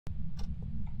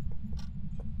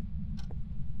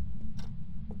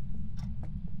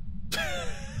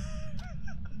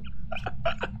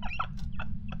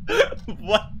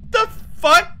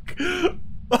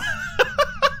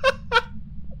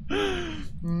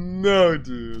No,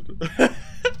 dude.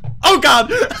 Oh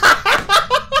god!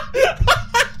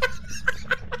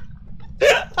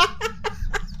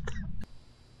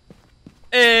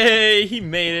 Hey, he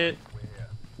made it.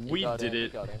 We did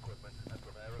it.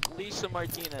 Lisa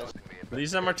Martinez.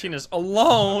 Lisa Martinez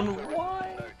alone?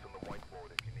 Why?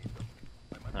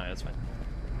 Alright, that's fine.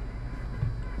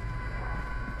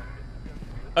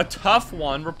 A tough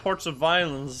one. Reports of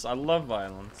violence. I love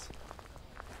violence.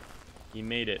 He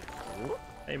made it.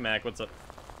 Hey Mac, what's up?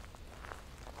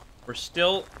 We're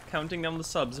still counting down the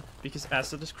subs because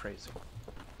Acid is crazy.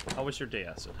 How was your day,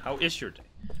 Acid? How is your day?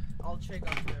 I'll check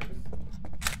upstairs.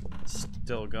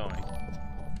 Still going.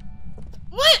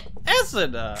 What?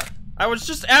 Acid, I was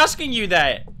just asking you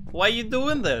that. Why are you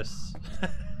doing this?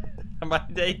 My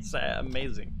day's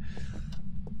amazing.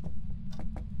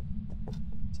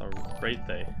 It's a great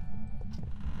day.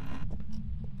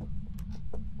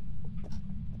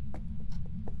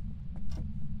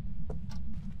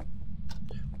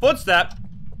 Footstep!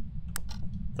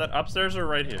 Is that upstairs or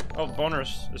right here? Oh,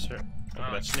 Boner's is here. Look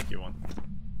at that sneaky one.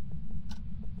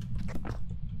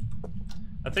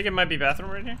 I think it might be bathroom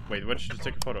right here. Wait, what should you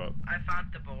take a photo of? I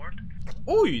found the board.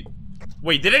 Oh,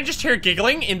 wait, did I just hear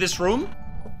giggling in this room?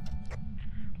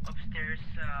 Upstairs,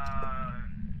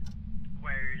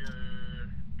 where the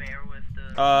bear with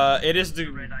the it is the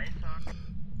red eyes on.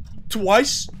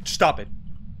 Twice? Stop it.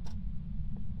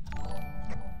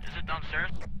 Is it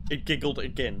downstairs? It giggled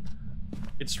again.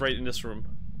 It's right in this room.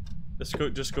 This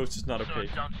ghost is not okay. So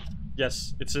it's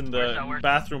Yes, it's in the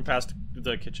bathroom past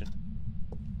the kitchen.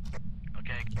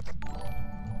 okay.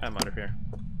 I'm out of here.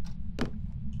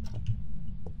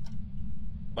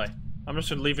 Bye. I'm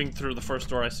just leaving through the first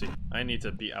door I see. I need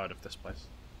to be out of this place.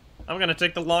 I'm gonna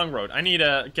take the long road. I need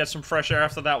to get some fresh air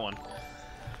after that one.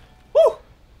 Woo!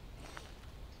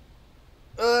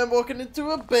 I'm walking into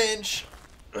a bench.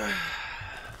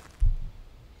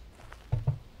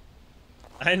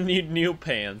 I need new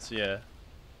pants, yeah.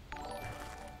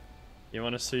 You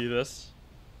wanna see this?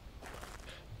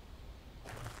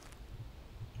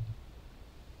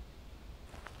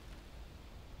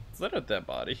 Is that a dead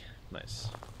body? Nice.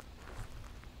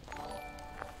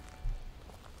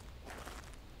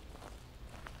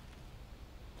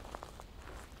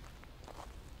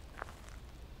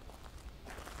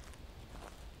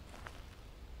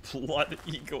 Blood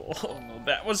Eagle. Oh no,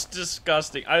 that was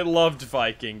disgusting. I loved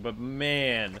Viking, but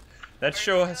man, that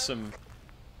show has some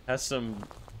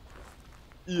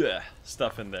yeah,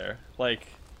 stuff in there. Like,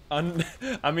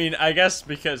 I mean, I guess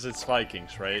because it's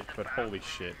Vikings, right? But holy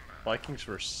shit, Vikings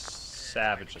were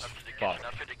savage as fuck.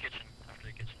 After the kitchen.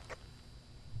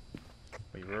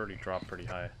 We've already dropped pretty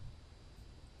high.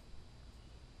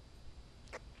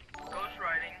 Ghost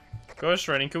riding. Ghost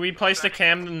riding. Can we place the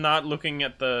cam not looking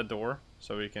at the door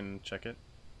so we can check it?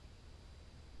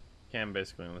 Cam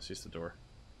basically only sees the door.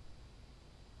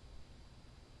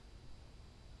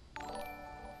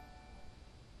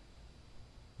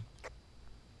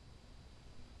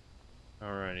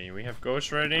 Alrighty, we have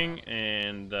ghost riding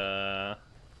and no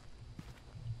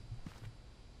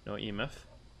EMF.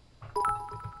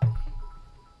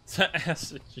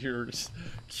 Acid, you're just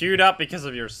queued up because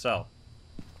of yourself.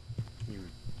 You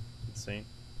insane.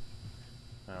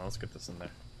 Let's get this in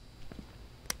there.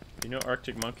 You know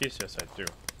Arctic monkeys? Yes, I do.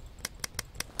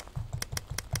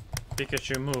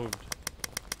 Pikachu moved.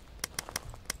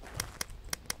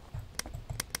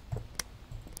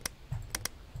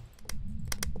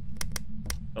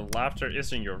 The laughter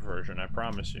is in your version, I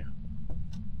promise you.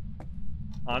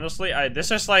 Honestly,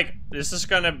 this is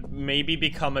gonna maybe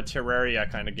become a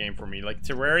Terraria kind of game for me. Like,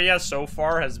 Terraria so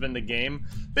far has been the game,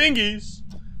 bingies,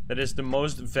 that is the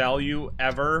most value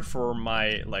ever for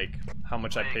my, like, how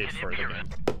much I paid for the game.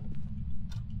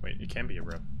 Wait, it can't be a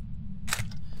room.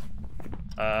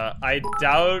 I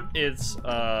doubt it's,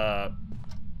 how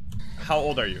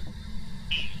old are you?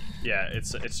 Yeah,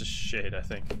 it's a shade, I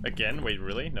think. Again? Wait,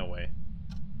 really? No way.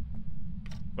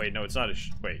 Wait, no, it's not a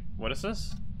wait, what is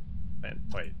this? Man,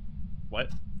 wait, what?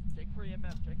 Check for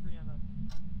EMF, check for EMF.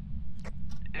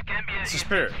 It can be It's a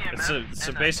spirit. It's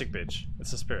a basic bitch.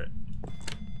 It's a spirit.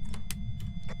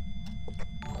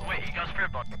 Wait, he got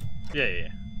spirit box. Yeah.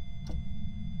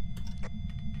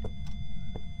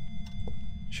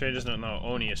 Shay does not know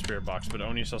Oni is spirit box, but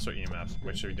Oni is also EMF,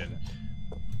 which we didn't.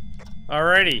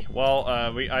 Alrighty, well,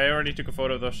 I already took a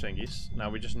photo of those thingies. Now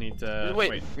we just need to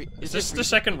wait. Is this the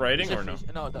second rating or no?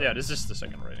 No? Yeah, this is the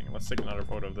second rating. Let's take another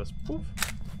photo of this. Poof.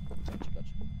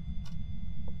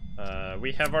 Gotcha.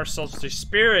 We have ourselves the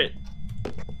spirit.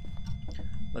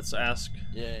 Let's ask.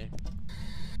 Yay.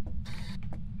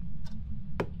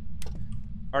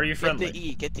 Are you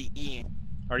friendly? Get the E.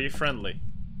 Are you friendly?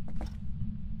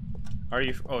 Are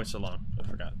you? Oh, it's alone. I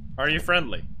forgot. Are you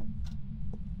friendly?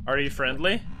 Are you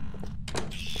friendly?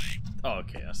 Oh,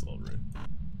 okay, that's a little rude.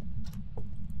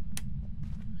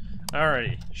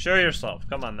 Alrighty, show yourself.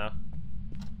 Come on now.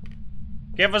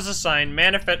 Give us a sign.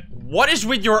 Manifest. What is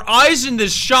with your eyes in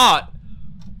this shot?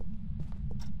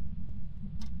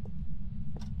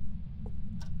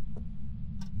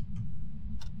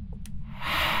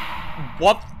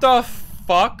 What the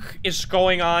fuck is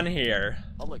going on here?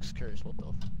 Alex cares, what the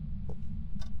f-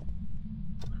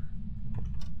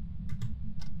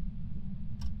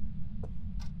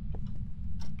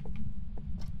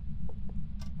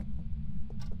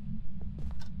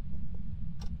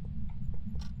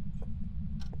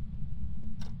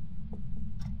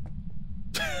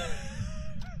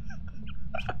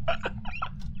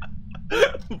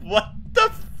 What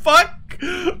the fuck?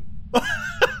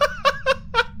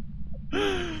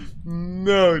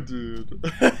 No, dude.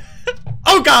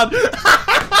 Oh god!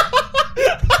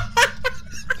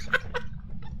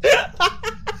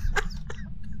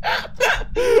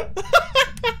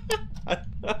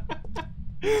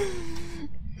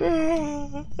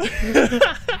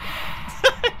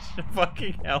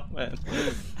 Fucking hell, man.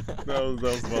 That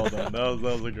was well done. That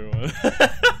was a good one.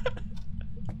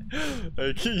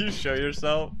 Hey, can you show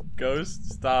yourself?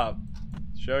 Ghost, stop.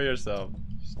 Show yourself.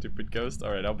 Stupid ghost.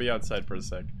 Alright, I'll be outside for a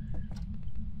sec.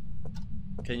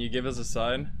 Can you give us a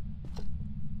sign?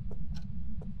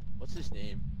 What's his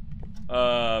name?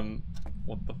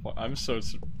 What the fuck? I'm so...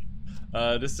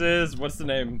 this is... What's the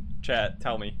name? Chat,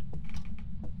 tell me.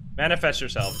 Manifest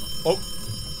yourself. Oh!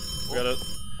 We gotta...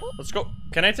 Let's go.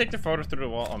 Can I take the photo through the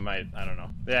wall? Oh, I don't know.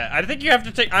 Yeah, I think you have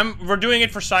to take... We're doing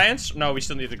it for science? No, we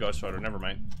still need the ghost photo. Never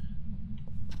mind.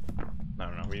 No,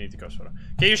 we need the ghost photo.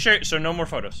 Can you show... So, no more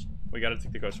photos. We gotta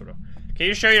take the ghost photo. Can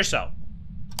you show yourself?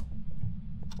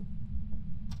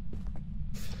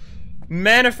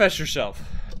 Manifest yourself.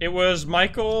 It was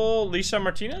Michael... Lisa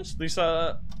Martinez?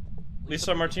 Lisa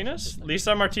Martinez?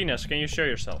 Lisa Martinez, can you show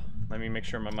yourself? Let me make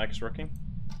sure my mic is working.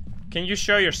 Can you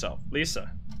show yourself?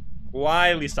 Lisa.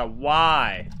 Why, Lisa?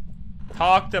 Why?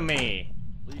 Talk to me.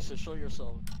 Lisa, show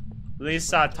yourself.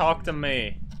 Lisa, talk to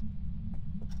me.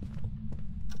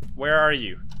 Where are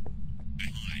you?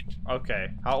 Okay.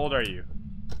 How old are you?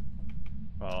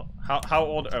 Well, how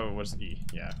old? Oh, it was E.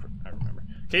 Yeah, I remember.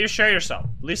 Can you show yourself?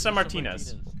 Lisa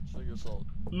Martinez. Show yourself.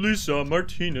 Lisa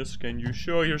Martinez, can you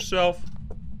show yourself?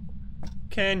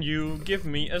 Can you give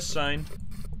me a sign?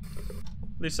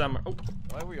 Lisa oh.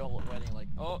 Why are we all writing like,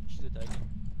 oh, she's attacking?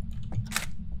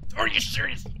 Are you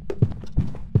serious?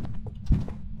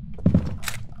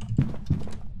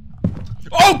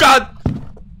 Oh god!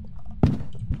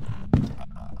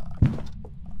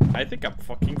 I think I'm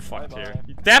fucking fucked here.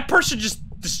 That person just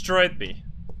destroyed me.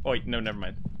 Oh wait, no, never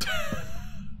mind.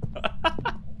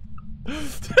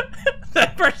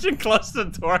 That person closed the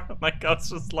door. My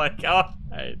ghost was like,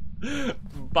 alright.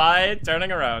 Bye,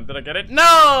 turning around. Did I get it?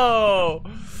 No!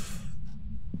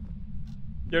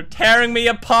 You're tearing me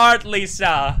apart,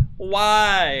 Lisa.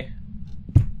 Why?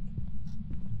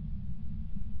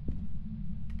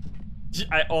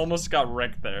 I almost got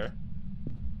wrecked there.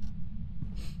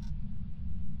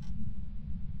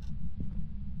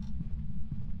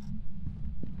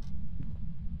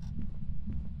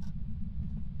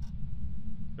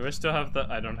 Do I still have the...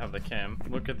 I don't have the cam.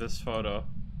 Look at this photo.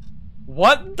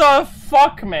 What the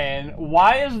fuck, man?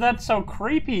 Why is that so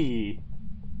creepy?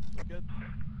 Good.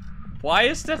 Why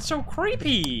is that so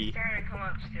creepy? Trying to come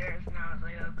upstairs and I was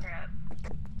like, oh crap.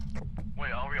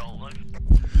 Wait, are we all looking?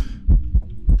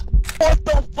 What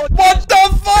the fuck? What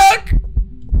the fuck?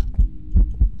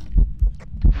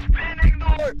 Spinning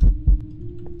door!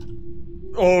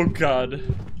 Oh god.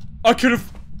 I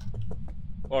could've...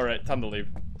 Alright, time to leave.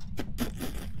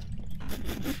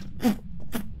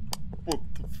 What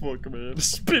the fuck, man?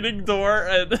 Spinning door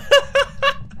and...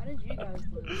 How did you guys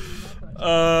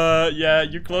lose? Yeah,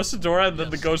 you closed the door and then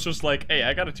the ghost was like, hey,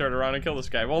 I gotta turn around and kill this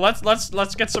guy. Well,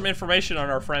 let's get some information on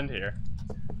our friend here.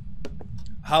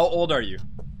 How old are you?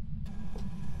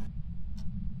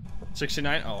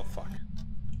 69? Oh, fuck.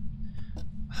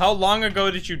 How long ago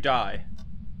did you die?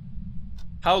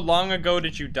 How long ago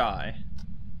did you die?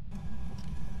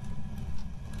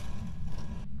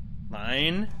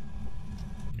 9?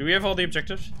 Do we have all the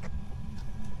objectives?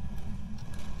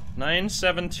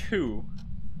 972.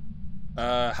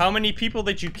 How many people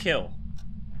did you kill?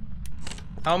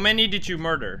 How many did you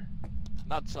murder?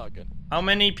 Not so good. How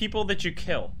many people did you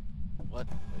kill? What?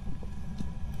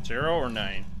 0 or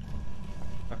 9?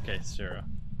 Okay, 0.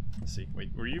 Let's see.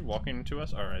 Wait, were you walking to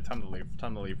us? Alright, time to leave.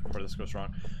 Time to leave before this goes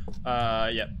wrong.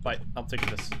 Yeah, bye. I'll take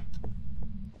this.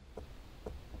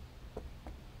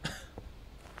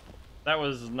 That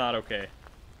was not okay.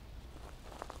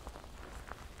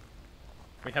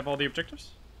 We have all the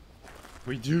objectives?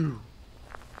 We do.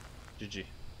 GG.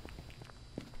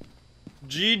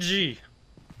 GG.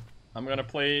 I'm gonna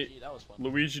play Gee, that was fun.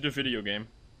 Luigi the video game.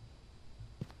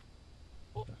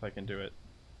 If I can do it.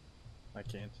 I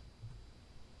can't.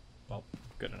 Well,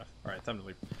 good enough. Alright, time to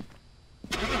leave.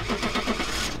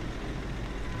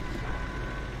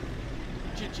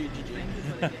 GG. Thank you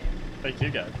for the game. Thank you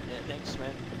guys. Yeah, thanks,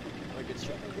 man. Have a good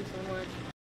stream. Thank you so much.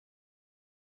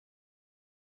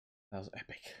 That was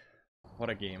epic. What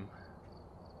a game.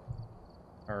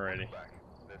 Alrighty.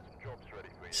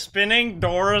 Spinning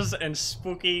doors and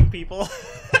spooky people.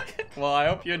 Well, I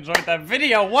hope you enjoyed that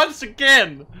video once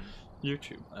again.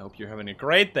 YouTube, I hope you're having a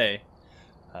great day.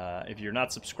 If you're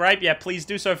not subscribed yet, please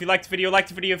do so. If you liked the video, like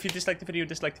the video. If you disliked the video,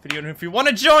 dislike the video. And if you want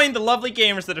to join the lovely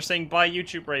gamers that are saying bye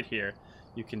YouTube right here,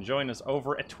 you can join us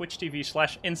over at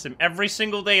twitch.tv/insim every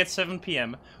single day at 7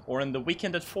 p.m. or in the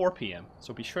weekend at 4 p.m.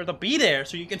 So be sure to be there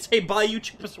so you can say bye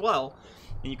YouTube as well.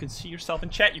 And you can see yourself in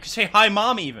chat. You can say hi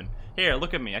mom even. Here,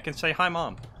 look at me. I can say hi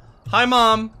mom. Hi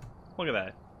mom. Look at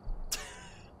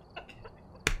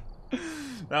that.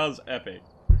 That was epic.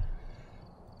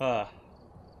 That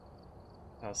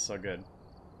was so good.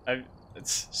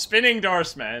 It's spinning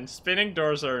doors, man. Spinning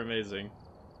doors are amazing.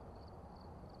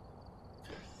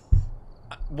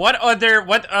 What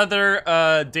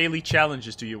other daily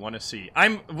challenges do you want to see?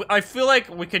 I feel like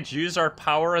we could use our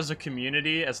power as a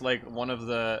community as like one of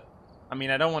the, I mean,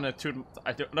 I don't want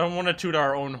to toot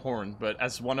our own horn, but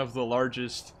as one of the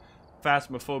largest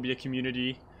Phasmophobia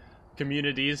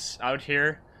communities out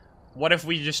here, what if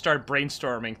we just start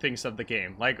brainstorming things of the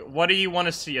game? Like, what do you want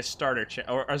to see as starter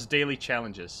or as daily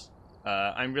challenges?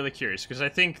 I'm really curious, because I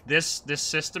think this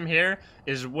system here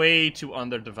is way too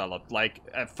underdeveloped. Like,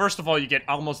 first of all, you get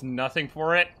almost nothing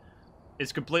for it.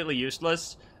 It's completely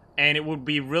useless. And it would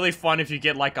be really fun if you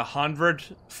get, like, 100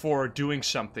 for doing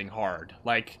something hard.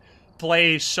 Like,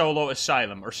 play Solo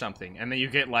Asylum or something, and then you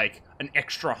get, like, an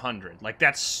extra 100. Like,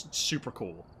 that's super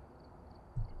cool.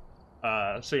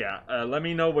 So yeah, let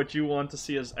me know what you want to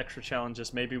see as extra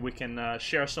challenges. Maybe we can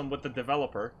share some with the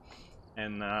developer.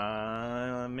 And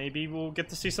maybe we'll get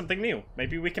to see something new.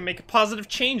 Maybe we can make a positive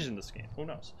change in this game. Who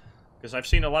knows? Because I've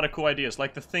seen a lot of cool ideas.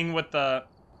 Like the thing with the...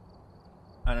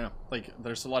 I don't know. Like,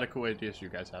 there's a lot of cool ideas you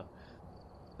guys have.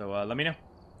 So, let me know.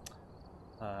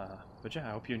 But yeah,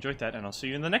 I hope you enjoyed that, and I'll see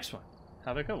you in the next one.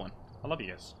 Have a good one. I love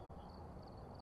you guys.